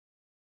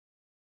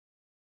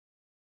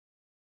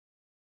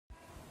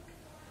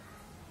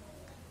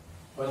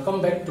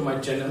Welcome back to my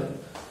channel.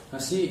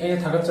 See, I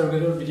have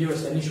a video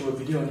is any show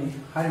video ni.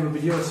 Hari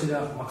video is the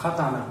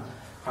Makatana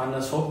and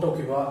the soft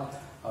tokiba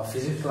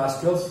physics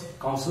class 12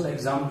 council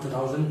exam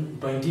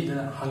 2020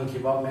 the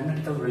hangiba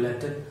mathematical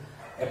related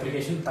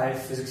application type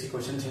physics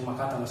equations in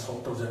Makatana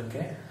soft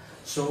okay.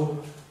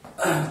 So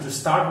to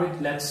start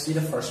with, let's see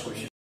the first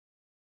question.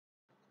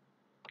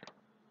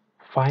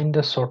 Find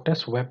the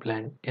shortest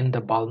wavelength in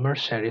the Balmer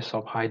series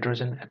of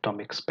hydrogen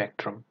atomic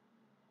spectrum.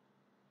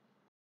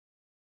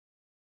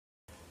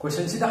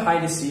 Question C, the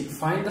high C,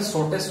 find the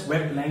shortest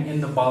wavelength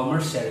in the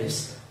Balmer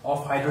series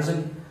of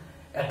hydrogen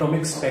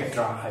atomic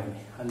spectra.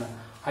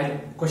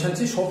 Question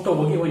C, short to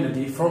wagi when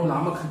the from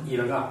Lamak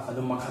Iraga,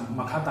 Adu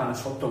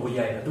Makatana short to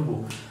Waya,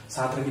 Adubu,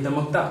 Satraki the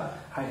Mukta,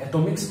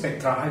 atomic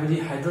spectra,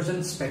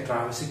 hydrogen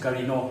spectra,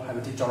 Sicarino,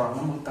 Habiti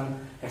Joramutang,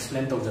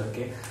 explain to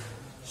the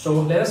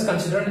So let us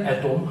consider an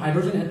atom,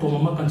 hydrogen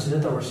atom, consider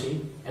the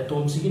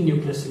atom seeking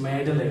nucleus in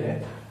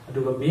my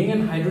being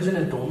an hydrogen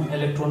atom,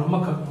 electron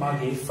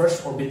magi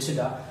first orbit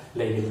sida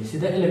lady. See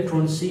the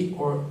electron C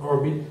or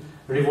orbit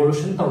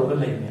revolution taruga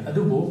lady.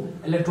 Adubu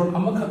electron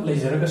amakak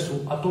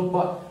laseragasu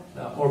atopa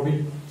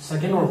orbit,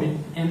 second orbit,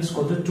 n is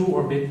called the 2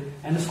 orbit,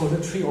 n is called the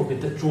 3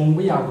 orbit, the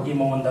chongbi yabagi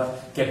monda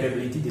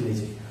capability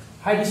delay.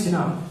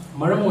 Hydisina,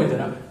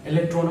 Maramoidana,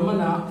 electron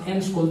amana, n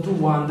is called to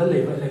 1 the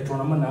level,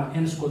 electron amana,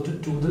 n is called to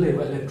 2 the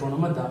level, electron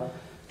amada,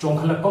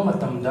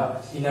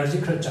 chonghalapamatamda, energy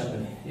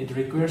crachangani. It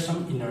requires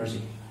some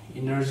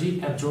energy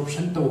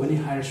absorption to any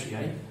higher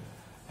CI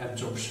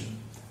absorption.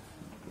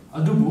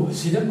 Adubu,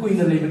 Sida Queen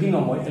the labelling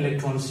of my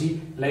electron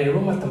C,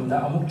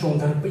 Lairamatamda, Amuk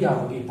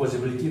Chongtharpa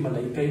possibility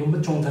Malay, Kayum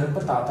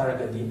Chongtharpa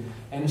Taragadi,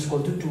 n is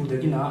equal to 2 the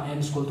Gina, n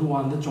is equal to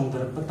 1 the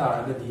Chongtharpa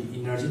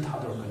Taragadi, energy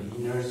Tadorgani,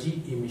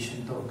 energy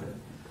emission token.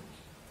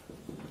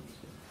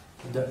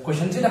 The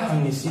question is the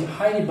Hangisi,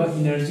 high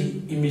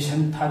energy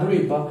emission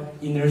Tadoriba,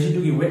 energy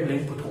to give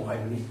wavelength put to High.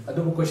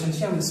 Adubu question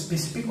C, I'm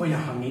specific on a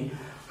Hangi,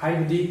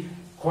 high the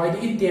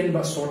quite it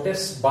but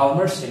shortest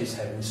Balmer series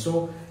having.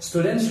 So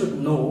students should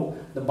know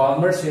the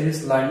Balmer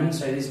series, Lyman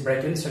series,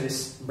 bracket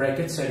series,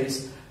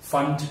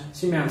 fund,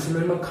 Simam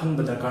Sulema Khan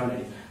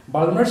Badakarnari.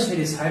 Balmer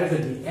series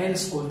hierarchy n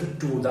is equal to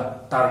 2 the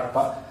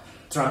Tarpa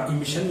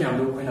emission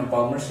Yamu in a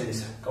Balmer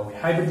series.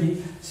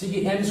 Hybrid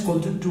Sigi n is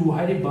equal to 2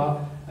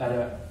 Hariba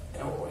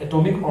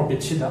atomic orbit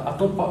sida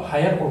atop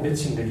higher orbit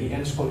singagi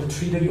n is equal to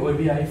 3 the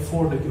OBI,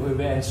 4 the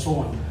OBI and so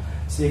on.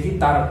 Sigi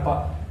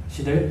Tarpa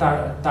she did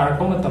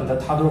Tarkomatam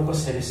that Hadropa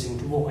series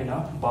into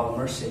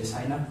Balmer series.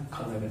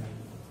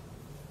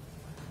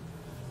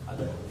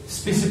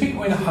 Specific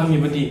when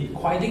Hangibadi,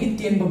 quite a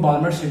get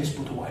Balmer series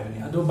put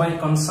to by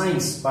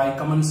conscience, by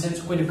common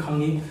sense, when you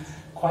Hangi,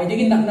 quite a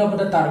get number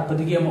the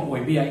Tarpadigiam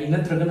OBI, in a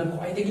Tragana,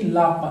 quite a get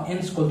lap,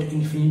 ends called to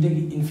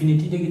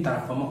infinity de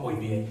guitar from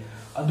OBI.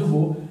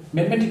 Adubo,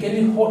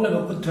 mathematically, hold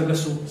a put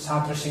Tragasu,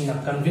 Satrasing,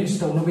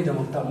 convinced of Nobi the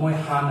Mutta, Moy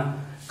Hana,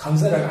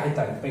 Kanzara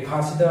Haita,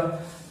 because the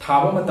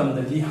Taba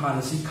Matamdi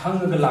Hansi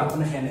Kanga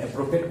Lakana and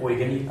appropriate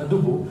organic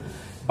Adubu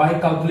by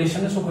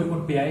calculation so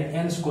could pay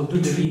n is equal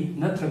to 3,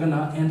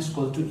 Natragana n is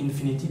equal to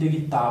infinity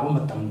de Taba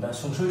Matamda,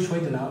 so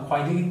Shoidana,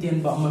 quite a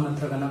 10 Bama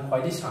Natragana,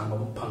 quite a samba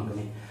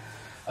pangani.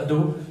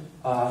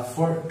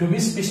 Adu to be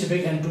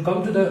specific and to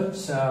come to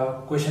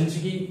the question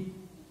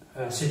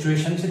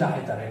situation to the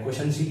Haitare,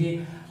 question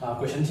Sigi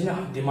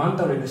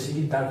demand or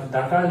Sigi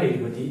Dakar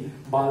lady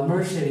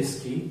Balmer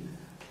series key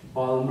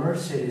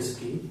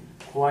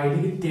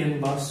quite 10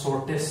 bus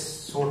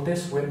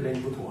shortest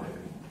wavelength put one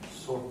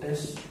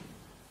shortest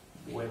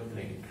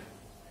wavelength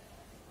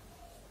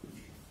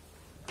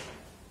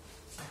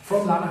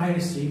from Lana high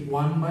see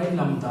 1 by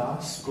lambda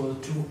is equal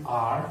to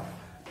r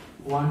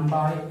 1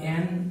 by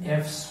n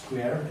f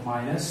square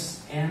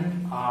minus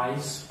n I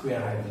square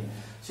high.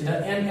 See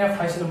the n f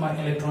high is my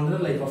electron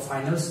like a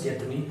final state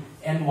to me,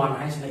 n1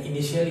 high is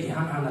initially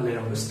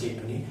han state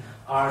to me,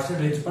 r is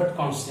Ricebert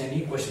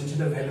constant question to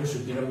the value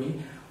should be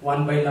me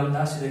 1 by lambda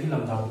sidagi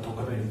lambda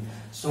utokabeni.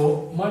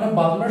 So mana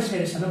Balmer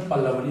series na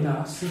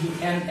pallavanina sigi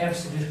nf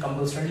series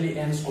compulsorily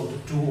n is equal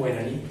to 2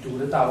 oirani 2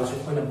 the tawas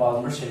ko na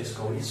Balmer series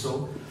kawi.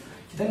 So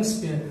kitang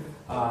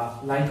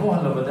line ho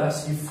halabada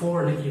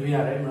c4 na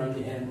evr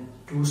marandi n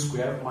 2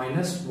 square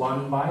minus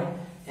 1 by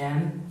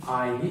n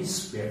I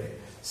square.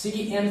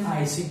 Sigi n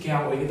I si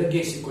kya oigida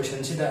gesi question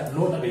sida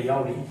load aga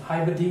yauri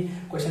haibadi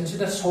question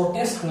sida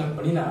shortest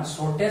hangakpanina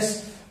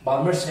shortest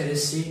Balmer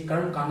series C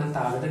current kind of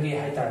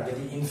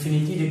the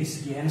infinity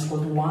the n is equal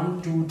to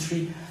 1, 2,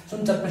 3. So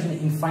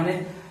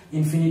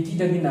infinity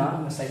the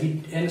n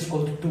is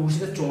equal to 2 is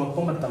the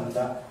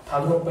Chomapomatamda,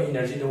 Tadropa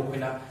energy to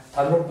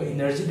Tadropa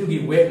energy to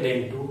give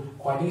wavelength to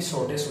quite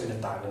shortest in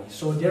the target.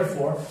 So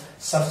therefore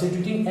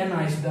substituting n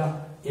is the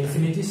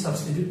infinity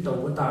substitute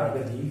to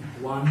target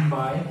 1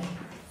 by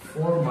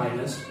 4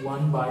 minus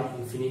 1 by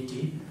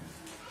infinity.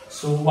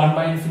 So 1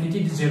 by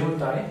infinity is 0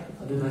 tie,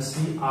 then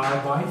see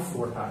r by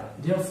 4 tie.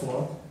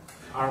 Therefore,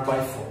 r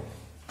by 4.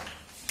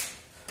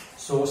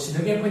 So see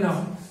again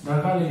now,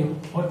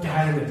 what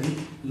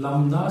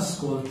lambda is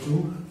equal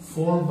to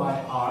 4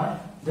 by r.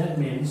 That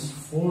means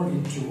 4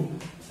 into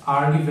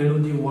R की value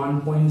the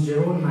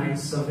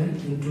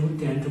 1.097 into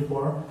 10 to the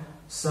power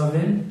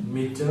 7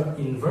 meter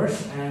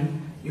inverse,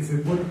 and if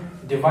you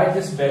divide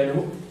this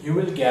value, you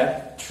will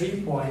get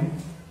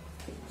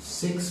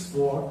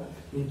 3.64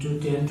 into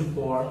 10 to the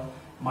power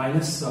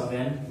minus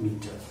 7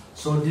 meter.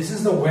 So this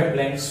is the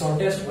wavelength,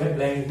 shortest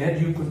wavelength that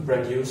you could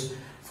produce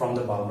from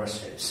the Balmer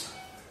series.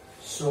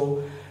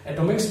 So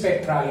atomic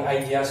spectra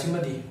idea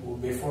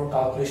before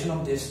calculation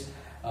of this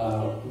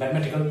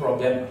mathematical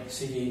problem,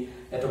 see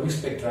atomic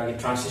spectra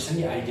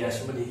transition idea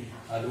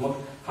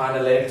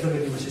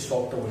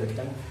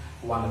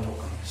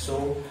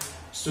so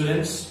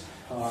students,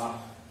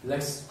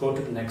 let's go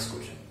to the next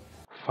question.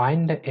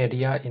 Find the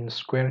area in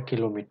square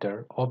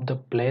kilometer of the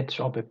plates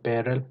of a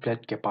parallel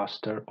plate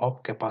capacitor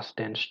of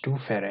capacitance 2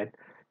 farad,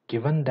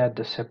 given that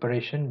the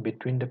separation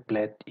between the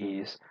plate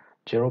is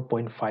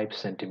 0.5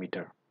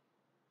 centimeter.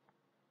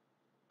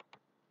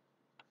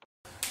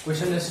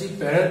 Question is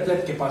parallel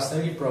plate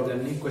capacitor की problem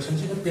नहीं. Question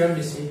is the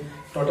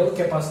total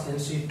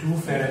capacitance 2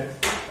 farad,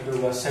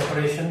 the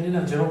separation in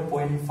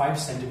 0.5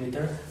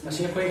 centimeter.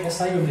 मसी कोई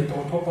SI unit तो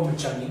थोड़ा कम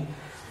चलनी.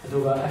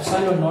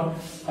 Epsilon naught,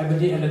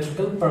 the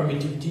electrical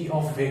permittivity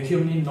of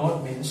vacuum in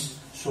naught means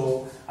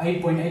so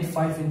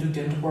 8.85 into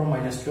 10 to the power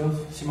minus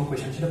 12. Sima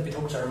question chida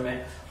pitok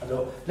charme.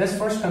 Let's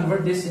first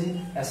convert this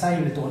in SI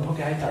unit to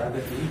okay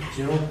target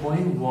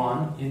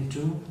 0.1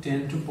 into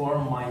 10 to the power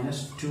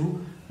minus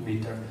 2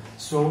 meter.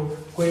 So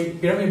koi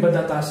pyramid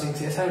data sing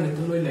SI unit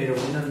to later.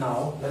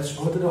 Now let's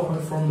go to the whole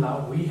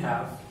formula. We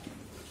have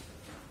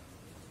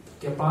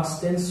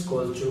capacitance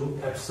equal to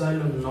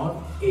epsilon naught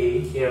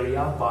A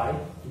area by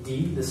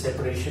D, the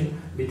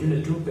separation between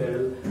the two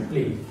parallel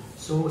plates.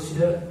 So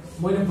sida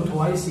moina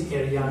putwai si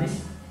area ni.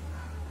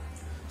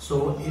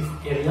 So if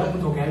area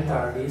putwai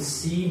tar is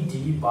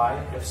CD by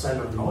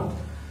epsilon naught.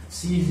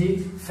 C is the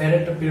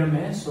farad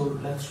pyramid. So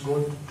let's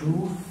go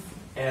to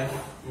 2F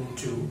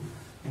into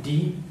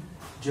D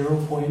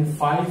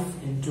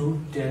 0.5 into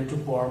 10 to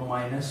the power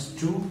minus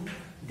 2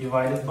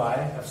 divided by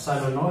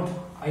epsilon naught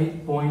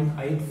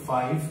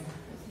 8.85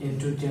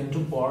 into 10 to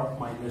the power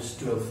minus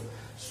 12.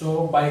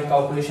 So by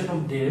calculation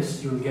of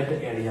this, you will get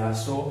the area.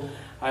 So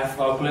I have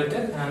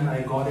calculated and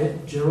I got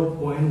it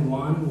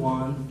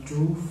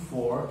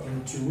 0.1124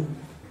 into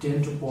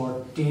 10 to the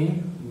power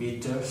 10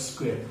 meter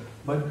square.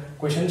 But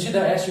question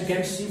as you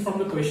can see from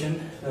the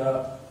question,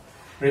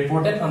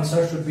 reported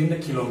answer should be in the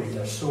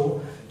kilometer.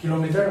 So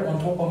kilometer on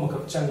top of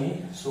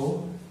makapchani.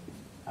 So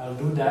I'll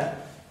do that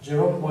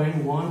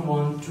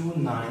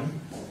 0.1129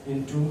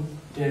 into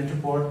 10 to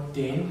the power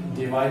 10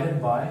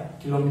 divided by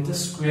kilometer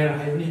square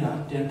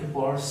 10 to the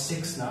power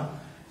 6 na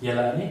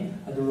yelani.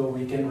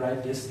 We can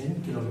write this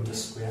in kilometer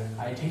square.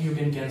 I think you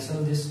can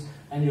cancel this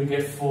and you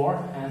get 4,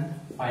 and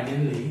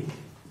finally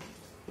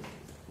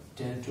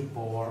 10 to the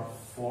power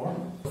 4.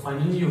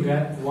 Finally you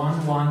get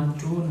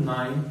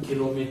 1129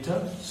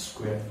 kilometer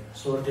square.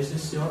 So this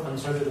is your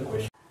answer to the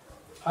question.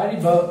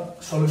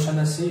 Hariba solution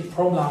is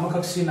problem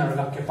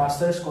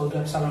capacitor is called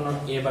epsilon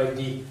naught A by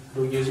D.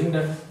 Using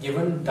the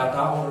given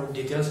data or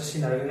details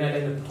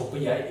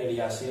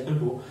area so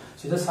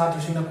the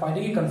solution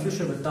quite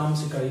confusion with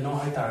terms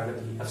high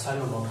target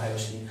epsilon naught high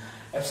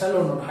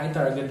epsilon naught high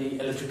target the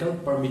electrical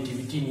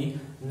permittivity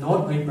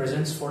not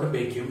represents for the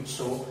vacuum.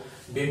 So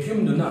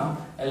vacuum duna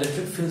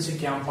electric field se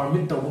kya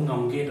permit to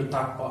ngamge to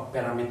tak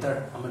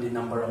parameter amadi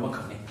number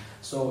amakhani.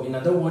 So in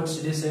other words,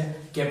 it is a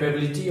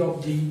capability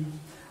of the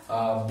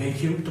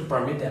vacuum to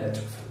permit the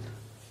electric field.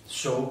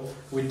 So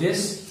with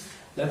this,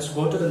 let's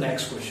go to the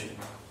next question.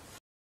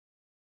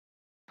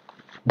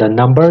 The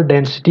number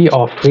density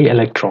of free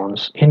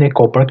electrons in a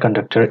copper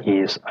conductor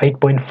is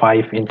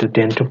 8.5 into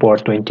 10 to the power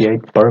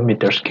 28 per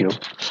meters cube.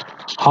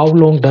 How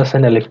long does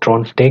an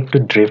electron take to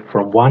drift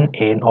from one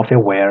end of a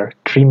wire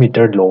 3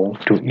 meters long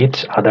to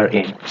its other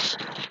end?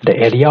 The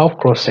area of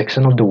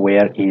cross-section of the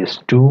wire is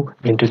 2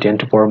 into 10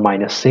 to the power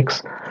minus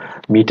 6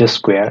 meters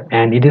square,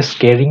 and it is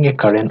carrying a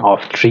current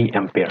of 3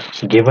 ampere,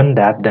 given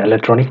that the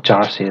electronic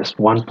charge is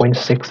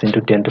 1.6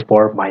 into 10 to the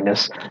power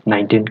minus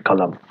 19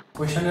 coulomb.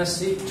 Question is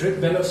the drift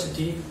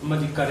velocity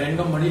madi current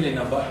ga mari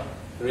lena ba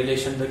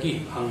relation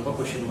dagi hangba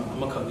question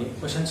ma khagni.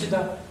 Question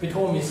sida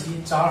pitho mi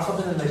si charge of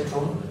an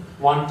electron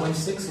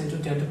 1.6 into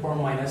 10 to the power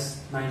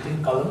minus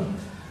 19 coulomb.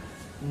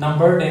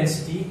 Number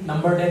density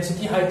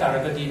high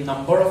target the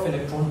number of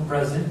electron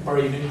present per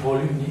unit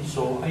volume.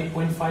 So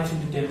 8.5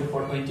 into 10 to the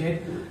power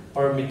 28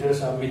 per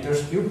meters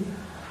cube.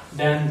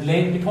 Then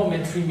length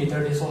between 3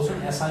 meter is also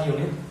an SI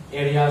unit.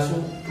 Area so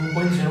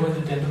 2.0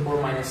 into 10 to the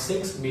power minus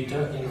 6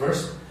 meter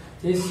inverse.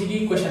 This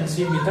CD question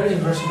C meter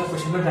inverse the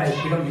question direct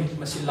pyramid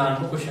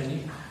masilan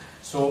question.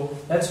 So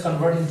let's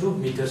convert into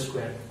meter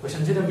square.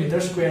 Question C the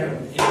meter square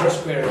inverse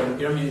square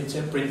pyramid, it's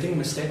a printing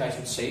mistake I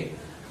should say.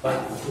 But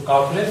to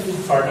calculate it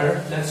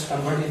further, let's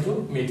convert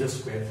into meter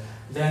square.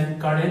 Then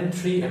current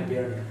 3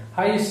 ampere.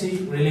 How you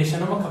see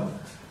relation of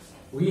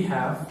we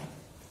have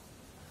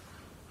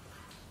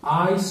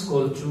I is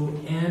equal to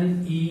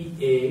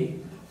NEA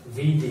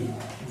VD.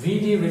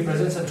 VD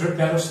represents the drift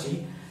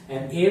velocity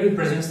and A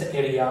represents the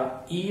area,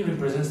 E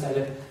represents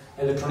the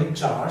electronic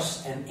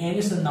charge and n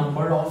is the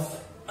number of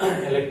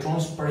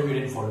electrons per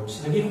unit volume.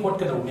 So the hot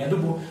kadawne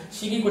adubu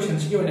sigi question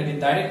sigi oina di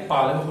direct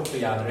palaga hot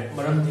yadre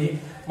maramdi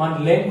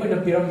man length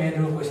ko pyramid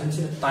question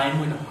si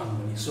time oina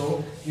hangani.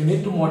 So you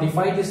need to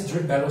modify this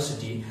drip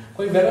velocity.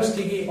 Koi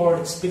velocity ki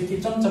or speed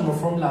ki cham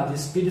formula,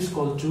 this speed is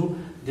equal to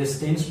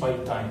distance by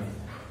time.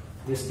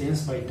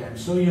 Distance by time.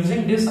 So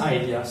using this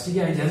idea,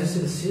 sigi idea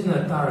is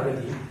na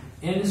taragadi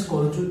n is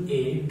equal to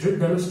a drip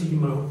velocity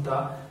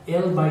marukta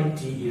L by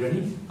T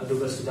irani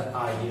aduga sida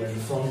I irani.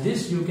 From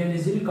this you can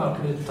easily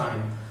calculate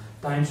time.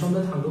 Time from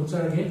that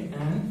again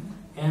and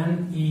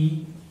N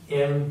E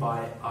L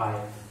by I.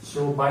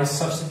 So by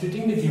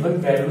substituting the given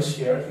values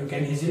here, you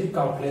can easily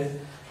calculate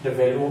the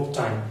value of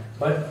time.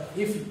 But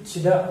if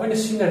sida when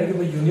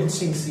scenario unit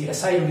sing see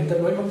SI unit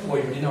that way of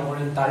unit or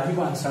target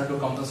answer to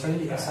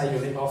compulsory SI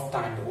unit of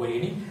time the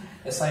way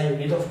SI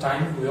unit of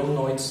time we all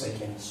know it's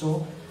second.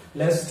 So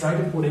let's try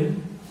to put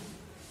in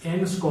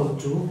n is equal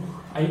to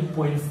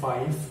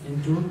 8.5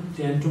 into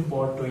 10 to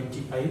power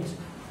 28,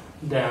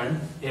 then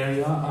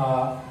area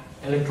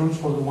electrons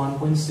equal to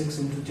 1.6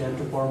 into 10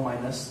 to power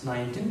minus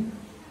 19,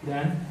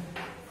 then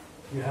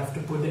you have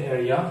to put the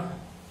area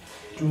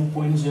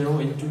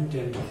 2.0 into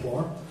 10 to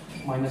power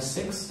minus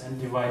 6 and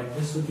divide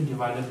this will be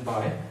divided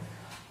by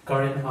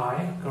current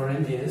I.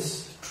 Current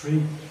is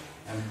 3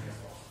 ampere.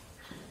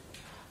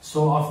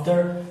 So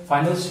after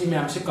final C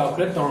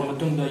calculate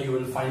you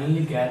will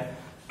finally get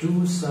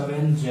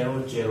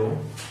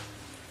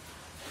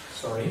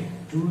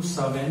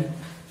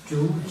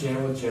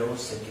 27200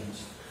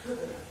 seconds.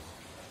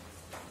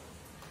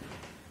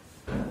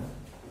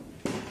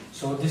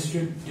 So this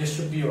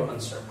should be your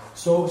answer.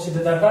 So see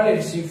the data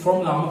receive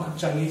from lama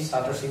khachangi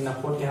starter sing na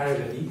port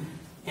haragadi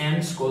n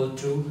is equal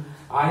to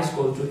I is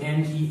equal to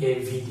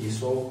NEAVD.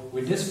 So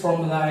with this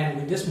formula and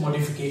with this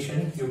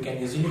modification you can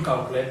easily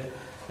calculate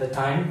the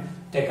time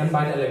taken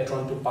by the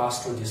electron to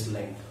pass through this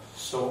length.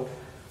 So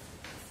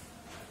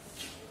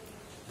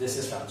this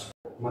is the answer.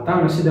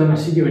 Matang asida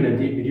masigi oina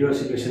di video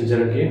situation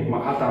jarake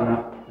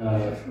makhatana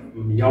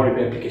yauri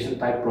application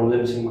type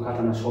problems in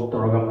makhatana solve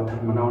toraga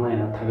mathang manauna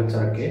ina thagat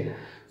jarake.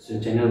 So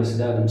channel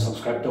asida adum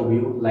subscribe to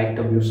view, like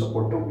to view,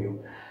 support to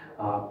view.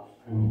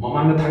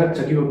 Mamanga thagat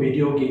chagiba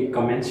video ki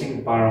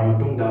commenting para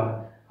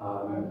matungda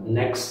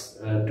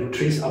next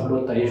 2-3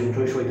 upload ta issue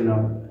choidina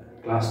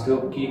class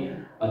 12 ki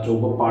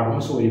achoba part ma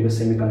so riba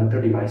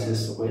semiconductor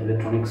devices ko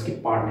electronics ki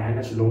part ne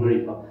haina sulongri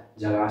pa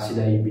jaga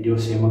sida I video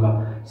semaga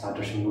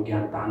satra singbu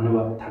gyan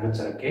tanaba thagat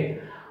jarake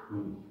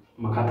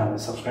makata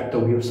subscribe to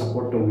view,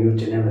 support to view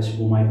channel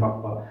asibu mai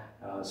pakpa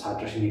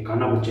satra singi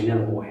kana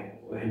channel ho he.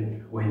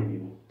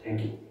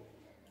 Thank you.